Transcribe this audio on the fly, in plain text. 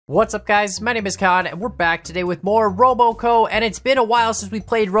What's up, guys? My name is Khan, and we're back today with more RoboCo, and it's been a while since we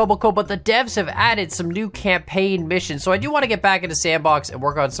played RoboCo, but the devs have added some new campaign missions, so I do want to get back into Sandbox and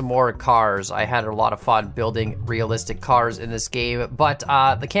work on some more cars. I had a lot of fun building realistic cars in this game, but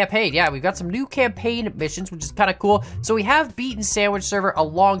the campaign, yeah, we've got some new campaign missions, which is kind of cool. So we have beaten Sandwich Server a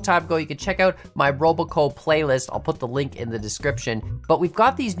long time ago. You can check out my RoboCo playlist. I'll put the link in the description, but we've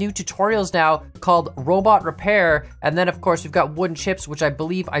got these new tutorials now called Robot Repair, and then, of course, we've got Wooden Chips, which I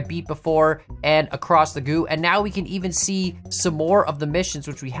believe I beat before, and Across the Goo, and now we can even see some more of the missions,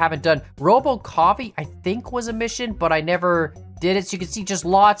 which we haven't done. Robo Coffee, I think, was a mission, but I never did it. So you can see just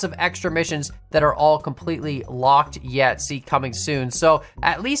lots of extra missions that are all completely locked yet. See, coming soon. So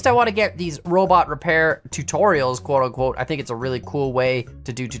at least I want to get these robot repair tutorials, quote unquote. I think it's a really cool way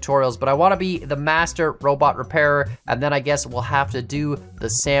to do tutorials, but I want to be the master robot repairer, and then I guess we'll have to do the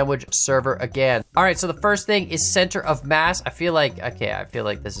Sandwich Server again. All right, so the first thing is center of mass. I feel like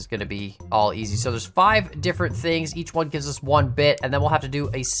this is going to be all easy. So there's 5 different things. Each one gives us 1 bit, and then we'll have to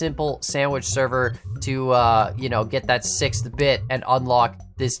do a simple Sandwich Server to, you know, get that 6th bit and unlock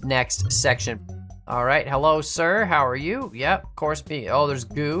this next section. All right, hello, sir. How are you? Yep, of course, me. Oh, there's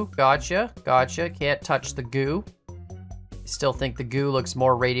goo. Gotcha. Can't touch the goo. Still think the goo looks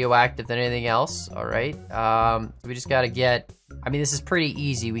more radioactive than anything else. All right. We just got to get... I mean, this is pretty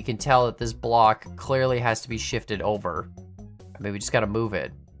easy. We can tell that this block clearly has to be shifted over. I mean, we just got to move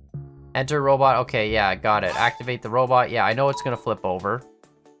it. Enter robot. Okay, yeah, got it. Activate the robot. Yeah, I know it's going to flip over.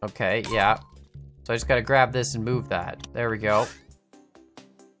 Okay, yeah. So I just got to grab this and move that. There we go.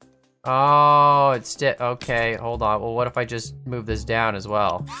 Oh, okay, hold on. Well, what if I just move this down as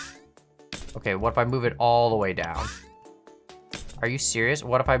well? Okay, what if I move it all the way down? Are you serious?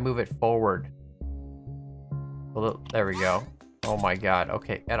 What if I move it forward? Well, there we go. Oh my god,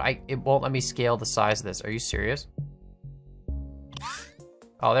 okay. And it won't let me scale the size of this. Are you serious?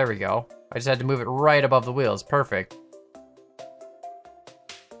 Oh, there we go. I just had to move it right above the wheels. Perfect.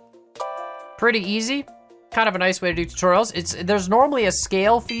 Pretty easy. Kind of a nice way to do tutorials. There's normally a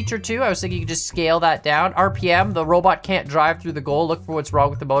scale feature too. I was thinking you could just scale that down. RPM, the robot can't drive through the goal. Look for what's wrong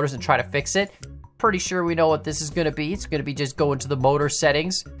with the motors and try to fix it. Pretty sure we know what this is gonna be. It's gonna be just go into the motor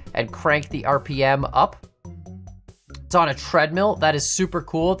settings and crank the RPM up. It's on a treadmill. That is super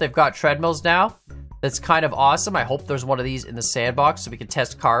cool. They've got treadmills now. That's kind of awesome. I hope there's one of these in the sandbox so we can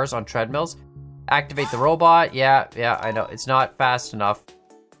test cars on treadmills. Activate the robot. Yeah, I know. It's not fast enough.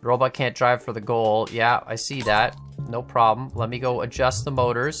 The robot can't drive for the goal. Yeah, I see that. No problem. Let me go adjust the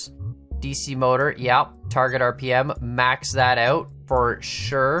motors. DC motor. Yeah. Target RPM. Max that out for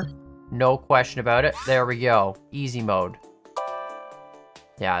sure. No question about it. There we go. Easy mode.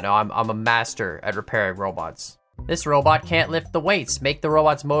 Yeah, no, I'm a master at repairing robots. This robot can't lift the weights. Make the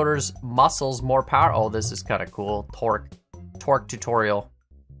robot's motors muscles more power. Oh, this is kind of cool. Torque tutorial.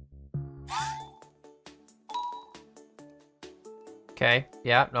 Okay,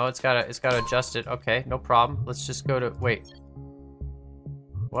 yeah, no, it's gotta adjust it. Okay, no problem. Let's just go to, wait.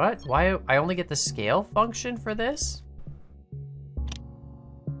 What? Why, I only get the scale function for this?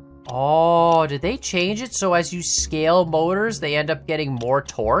 Oh, did they change it so as you scale motors, they end up getting more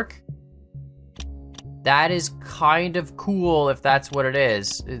torque? That is kind of cool if that's what it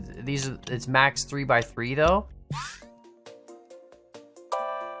is. It's max 3x3 though.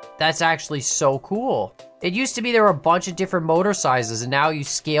 That's actually so cool. It used to be there were a bunch of different motor sizes, and now you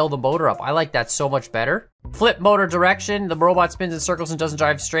scale the motor up. I like that so much better. Flip motor direction. The robot spins in circles and doesn't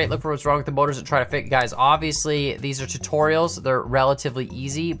drive straight. Look for what's wrong with the motors and try to fix it. Guys, obviously, these are tutorials. They're relatively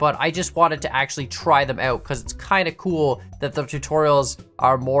easy, but I just wanted to actually try them out because it's kind of cool that the tutorials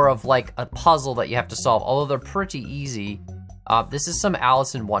are more of like a puzzle that you have to solve, although they're pretty easy. This is some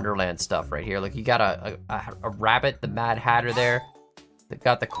Alice in Wonderland stuff right here. Like, you got a rabbit, the Mad Hatter there. They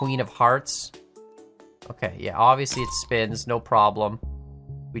got the Queen of Hearts. Okay, yeah, obviously it spins, no problem.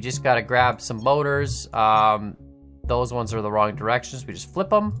 We just gotta grab some motors. Those ones are the wrong directions. We just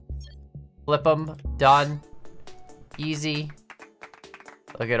flip them, done. Easy.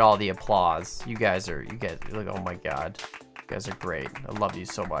 Look at all the applause. You guys, look, oh my god. You guys are great. I love you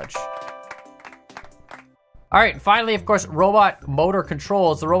so much. All right, and finally, of course, robot motor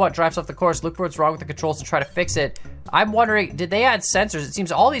controls. The robot drives off the course. Look for what's wrong with the controls and try to fix it. I'm wondering, did they add sensors? It seems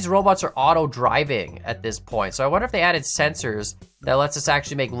all these robots are auto-driving at this point. So I wonder if they added sensors that lets us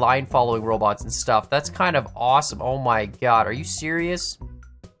actually make line-following robots and stuff. That's kind of awesome. Oh my god, are you serious?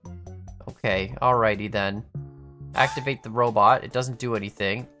 Okay, alrighty then. Activate the robot. It doesn't do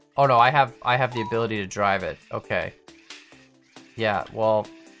anything. Oh no, I have the ability to drive it. Okay. Yeah, well...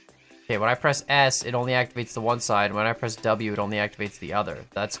 Okay, when I press S, it only activates the one side. When I press W, it only activates the other.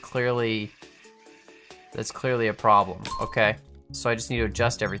 That's clearly a problem. Okay. So I just need to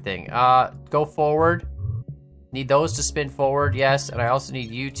adjust everything. Go forward. Need those to spin forward, yes. And I also need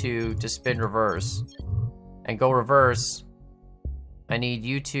you two to spin reverse. And go reverse. I need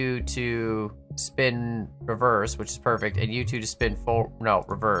you two to spin reverse, which is perfect. And you two to spin forward. No,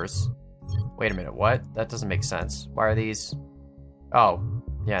 reverse. Wait a minute, what? That doesn't make sense. Why are these? Oh,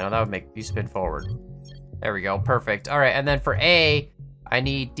 yeah, no, that would make you spin forward. There we go, perfect. All right, and then for A, I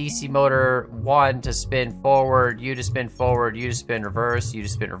need DC motor 1 to spin forward, you to spin forward, you to spin reverse, you to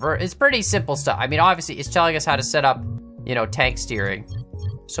spin reverse. It's pretty simple stuff. I mean, obviously, it's telling us how to set up, you know, tank steering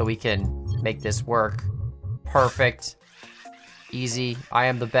so we can make this work. Perfect. Easy. I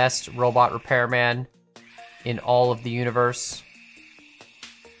am the best robot repairman in all of the universe.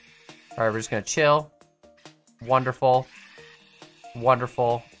 All right, we're just gonna chill. Wonderful.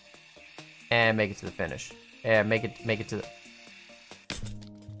 Wonderful. And make it to the finish. And make it to the...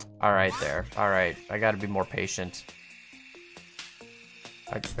 All right, there. All right, I gotta be more patient.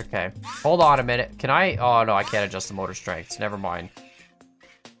 Okay, hold on a minute. Can I? Oh no, I can't adjust the motor strengths. Never mind.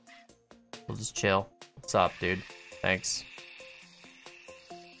 We'll just chill. What's up, dude? Thanks.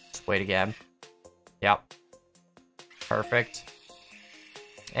 Just wait again. Yep. Perfect.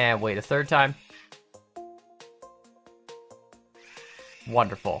 And wait a third time.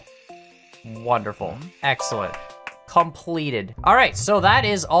 Wonderful. Wonderful. Excellent. Completed. All right, so that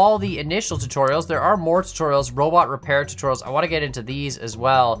is all the initial tutorials. There are more tutorials, robot repair tutorials. I want to get into these as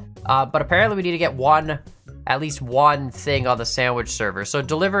well, but apparently we need to get at least one thing on the sandwich server. So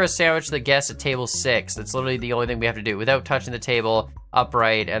deliver a sandwich to the guests at table 6. That's literally the only thing we have to do without touching the table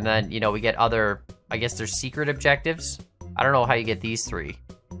upright, and then, you know, we get other, I guess there's secret objectives. I don't know how you get these 3.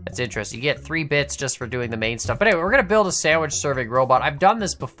 That's interesting. You get 3 bits just for doing the main stuff. But anyway, we're gonna build a sandwich serving robot. I've done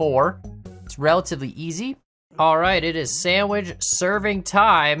this before. It's relatively easy. All right, it is sandwich serving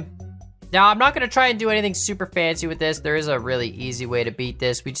time. Now, I'm not gonna try and do anything super fancy with this. There is a really easy way to beat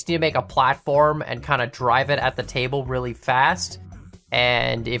this. We just need to make a platform and kind of drive it at the table really fast.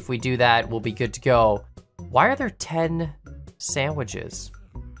 And if we do that, we'll be good to go. Why are there 10 sandwiches?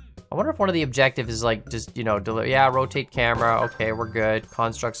 I wonder if one of the objectives is like just, you know, yeah, rotate camera. Okay, we're good.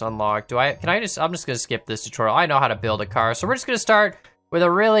 Constructs unlocked. I'm just gonna skip this tutorial. I know how to build a car. So we're just gonna start with a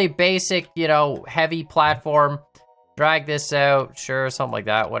really basic, you know, heavy platform. Drag this out. Sure, something like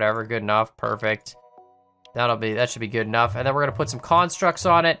that. Whatever, good enough. Perfect. That should be good enough. And then we're gonna put some constructs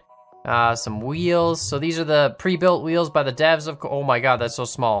on it. Some wheels. So these are the pre-built wheels by the devs of, oh my God, that's so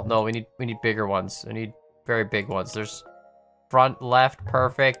small. No, we need bigger ones. We need very big ones. There's front, left,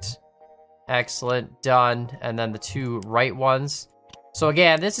 perfect. Excellent, done. And then the 2 right ones. So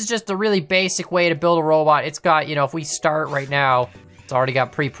again, this is just a really basic way to build a robot. It's got, you know, if we start right now, it's already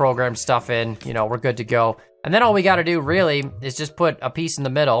got pre-programmed stuff in, you know, we're good to go. And then all we gotta do really is just put a piece in the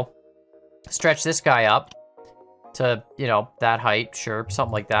middle, stretch this guy up to, you know, that height, sure,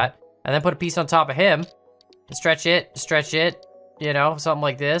 something like that. And then put a piece on top of him, stretch it, you know, something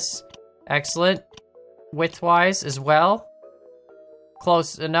like this. Excellent. Width-wise as well.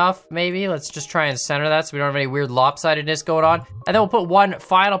 Close enough, maybe. Let's just try and center that so we don't have any weird lopsidedness going on. And then we'll put one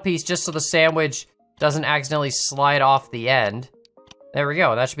final piece just so the sandwich doesn't accidentally slide off the end. There we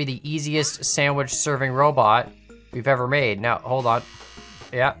go. That should be the easiest sandwich serving robot we've ever made. Now, hold on.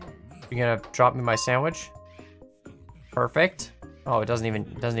 Yeah. You're gonna drop me my sandwich? Perfect. Oh, it doesn't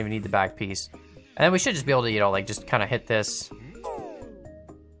even need the back piece. And then we should just be able to, you know, like just kind of hit this.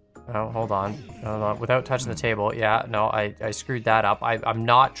 Oh, hold on. Without touching the table. Yeah, no, I screwed that up. I'm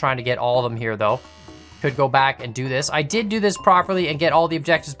not trying to get all of them here, though. Could go back and do this. I did do this properly and get all the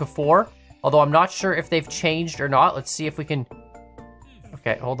objectives before, although I'm not sure if they've changed or not. Let's see if we can...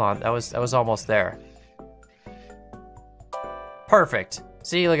 Okay, hold on. That was almost there. Perfect.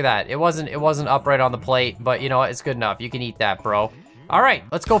 See, look at that. It wasn't upright on the plate, but you know what? It's good enough. You can eat that, bro. All right,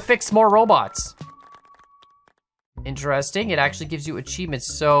 let's go fix more robots. Interesting. It actually gives you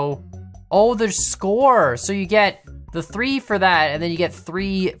achievements. So, oh, there's score. So you get the 3 for that, and then you get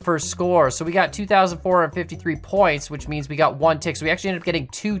 3 for score. So we got 2,453 points, which means we got 1 tick. So we actually ended up getting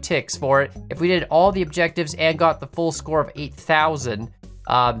 2 ticks for it. If we did all the objectives and got the full score of 8,000,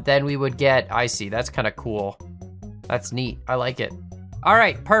 then we would get, I see, that's kind of cool. That's neat. I like it. All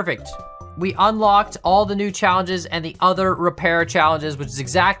right, perfect. We unlocked all the new challenges and the other repair challenges, which is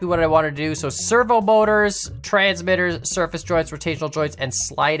exactly what I wanted to do. So servo motors, transmitters, surface joints, rotational joints, and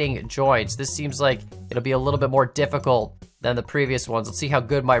sliding joints. This seems like it'll be a little bit more difficult than the previous ones. Let's see how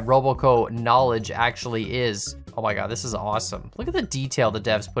good my RoboCo knowledge actually is. Oh my God, this is awesome. Look at the detail the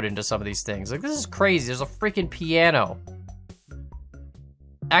devs put into some of these things. Like, this is crazy. There's a freaking piano.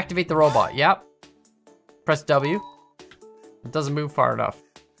 Activate the robot. Yep. Press W. It doesn't move far enough.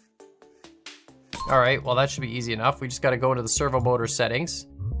 All right, well, that should be easy enough. We just got to go into the servo motor settings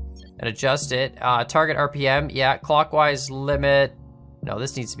and adjust it. Target RPM, yeah, clockwise limit. No,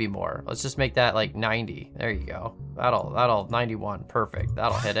 this needs to be more. Let's just make that like 90. There you go. That'll 91, perfect.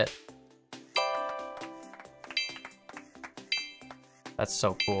 That'll hit it. That's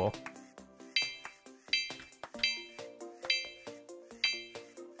so cool.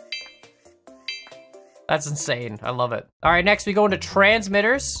 That's insane. I love it. All right, next we go into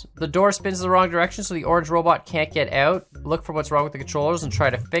transmitters. The door spins in the wrong direction, so the orange robot can't get out. Look for what's wrong with the controllers and try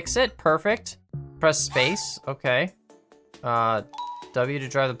to fix it. Perfect. Press space. Okay. W to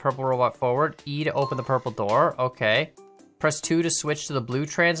drive the purple robot forward. E to open the purple door. Okay. Press 2 to switch to the blue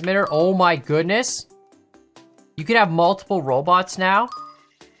transmitter. Oh my goodness. You can have multiple robots now.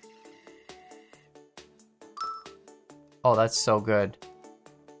 Oh, that's so good.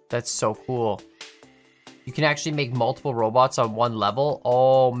 That's so cool. You can actually make multiple robots on one level.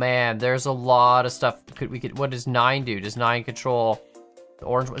 Oh man, there's a lot of stuff. What does 9 do? Does 9 control the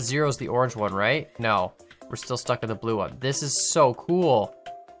orange one? 0 is the orange one, right? No, we're still stuck in the blue one. This is so cool.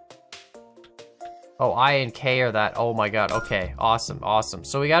 Oh, I and K are that. Oh my god. Okay, awesome, awesome.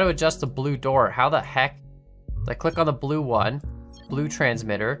 So we got to adjust the blue door. How the heck? I click on the blue one, blue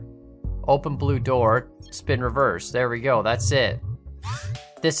transmitter, open blue door, spin reverse. There we go. That's it.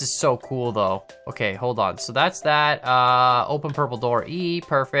 This is so cool though. Okay, hold on. So that's that. Open purple door, E,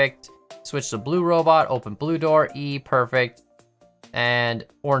 perfect. Switch to blue robot, open blue door, E, perfect. And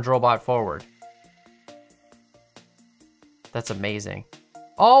orange robot forward. That's amazing.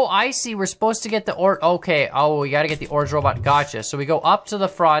 Oh, I see. We're supposed to get the okay. Oh, we got to get the orange robot. Gotcha. So we go up to the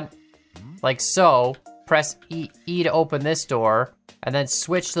front, like so. Press E to open this door, and then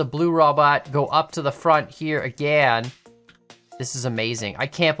switch to the blue robot. Go up to the front here again. This is amazing. I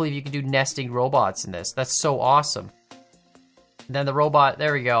can't believe you can do nesting robots in this. That's so awesome. And then the robot,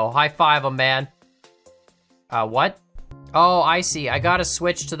 there we go. High five him, man. What? Oh, I see. I gotta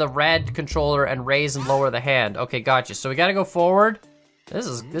switch to the red controller and raise and lower the hand. Okay, gotcha. So we gotta go forward. This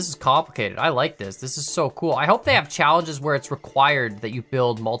is complicated. I like this. This is so cool. I hope they have challenges where it's required that you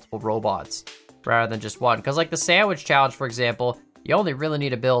build multiple robots rather than just one. Because like the sandwich challenge, for example, you only really need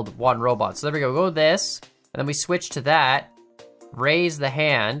to build one robot. So there we go. Go this, and then we switch to that. Raise the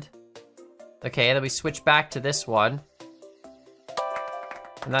hand. Okay, and then we switch back to this one.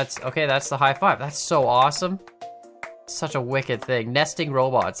 And that's, okay, that's the high five. That's so awesome. Such a wicked thing. Nesting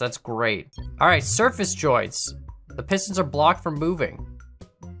robots, that's great. All right, surface joints. The pistons are blocked from moving.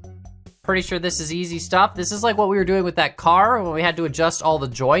 Pretty sure this is easy stuff. This is like what we were doing with that car when we had to adjust all the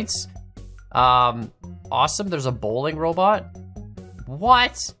joints. Awesome, there's a bowling robot.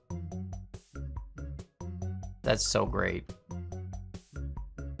 What? That's so great.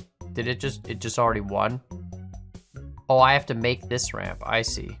 Did it just already won? Oh, I have to make this ramp. I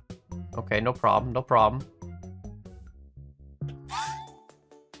see. Okay, no problem, no problem.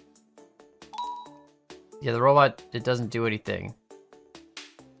 Yeah, the robot, it doesn't do anything.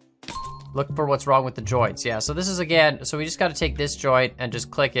 Look for what's wrong with the joints. Yeah, so this is again, so we just got to take this joint and just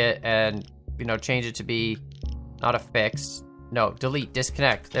click it and, you know, change it to be not a fix. No, delete,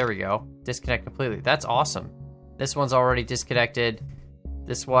 disconnect. There we go. Disconnect completely. That's awesome. This one's already disconnected.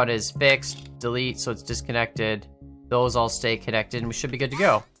 This one is fixed, delete, so it's disconnected. Those all stay connected, and we should be good to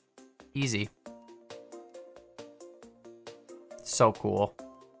go. Easy. So cool.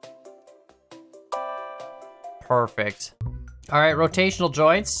 Perfect. All right, rotational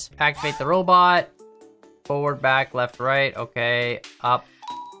joints. Activate the robot. Forward, back, left, right. Okay, up.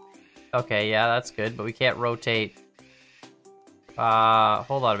 Okay, yeah, that's good, but we can't rotate.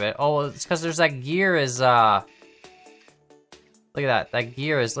 Hold on a bit. Oh, it's because there's that gear is, look at that. That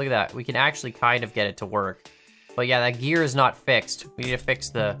gear is, look at that. We can actually kind of get it to work. But yeah, that gear is not fixed. We need to fix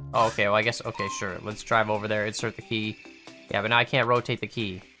the... Oh, okay, well, I guess... Okay, sure. Let's drive over there, insert the key. Yeah, but now I can't rotate the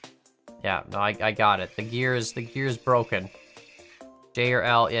key. Yeah, no, I got it. The gear is broken. J or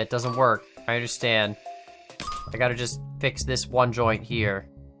L, yeah, it doesn't work. I understand. I gotta just fix this one joint here.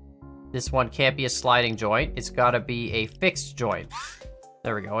 This one can't be a sliding joint. It's gotta be a fixed joint.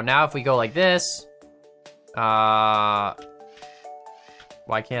 There we go. And now if we go like this... Why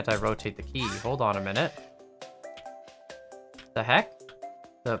can't I rotate the key? Hold on a minute. The heck?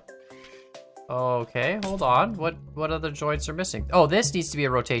 Okay, hold on. What other joints are missing? Oh, this needs to be a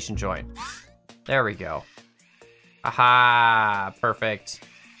rotation joint. There we go. Aha! Perfect.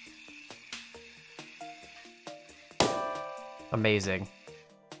 Amazing.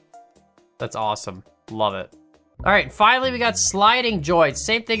 That's awesome. Love it. All right, finally we got sliding joints.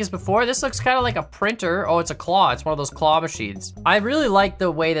 Same thing as before. This looks kind of like a printer. Oh, it's a claw. It's one of those claw machines. I really like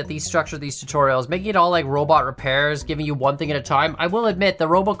the way that these structure these tutorials, making it all like robot repairs, giving you one thing at a time. I will admit the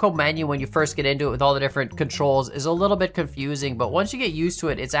RoboCo menu when you first get into it with all the different controls is a little bit confusing, but once you get used to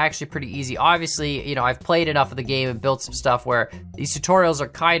it, it's actually pretty easy. Obviously, you know, I've played enough of the game and built some stuff where these tutorials are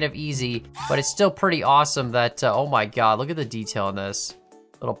kind of easy, but it's still pretty awesome that, oh my God, look at the detail in this.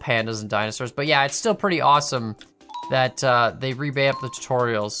 Little pandas and dinosaurs. But yeah, it's still pretty awesome that they revamp the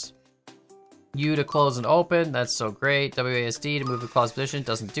tutorials. U to close and open, that's so great. WASD to move the claw's position,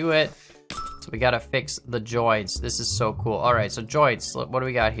 doesn't do it. So we gotta fix the joints. This is so cool. All right, so joints, what do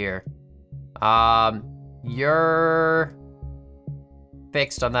we got here? You're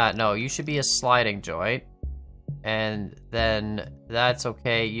fixed on that. No, you should be a sliding joint. And then that's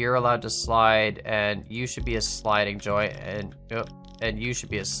okay. You're allowed to slide, and you should be a sliding joint, and you should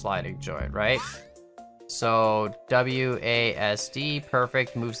be a sliding joint, right? So WASD,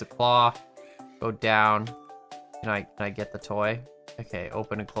 perfect. Moves the claw. Go down. Can I get the toy? Okay,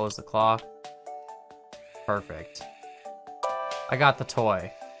 open and close the claw. Perfect. I got the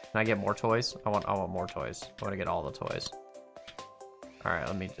toy. Can I get more toys? I want more toys. I want to get all the toys. All right,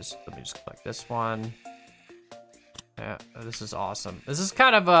 let me just click this one. Yeah, this is awesome. This is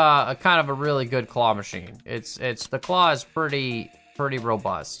kind of a really good claw machine. It's the claw is pretty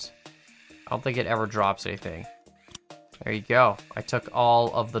robust. I don't think it ever drops anything. There you go. I took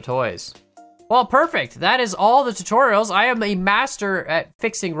all of the toys. Well, perfect. That is all the tutorials. I am a master at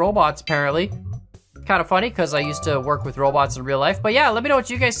fixing robots, apparently. Kind of funny, because I used to work with robots in real life. But yeah, let me know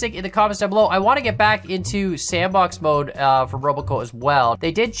what you guys think in the comments down below. I want to get back into sandbox mode for RoboCo as well.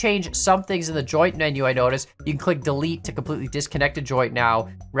 They did change some things in the joint menu, I noticed. You can click delete to completely disconnect a joint now,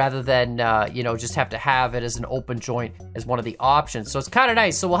 rather than, you know, just have to have it as an open joint as one of the options. So it's kind of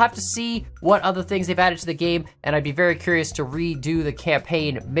nice. So we'll have to see what other things they've added to the game, and I'd be very curious to redo the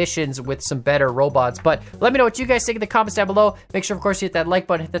campaign missions with some better robots. But let me know what you guys think in the comments down below. Make sure, of course, you hit that like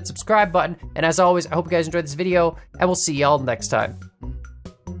button, hit that subscribe button, and as always, I hope you guys enjoyed this video, and we'll see y'all next time.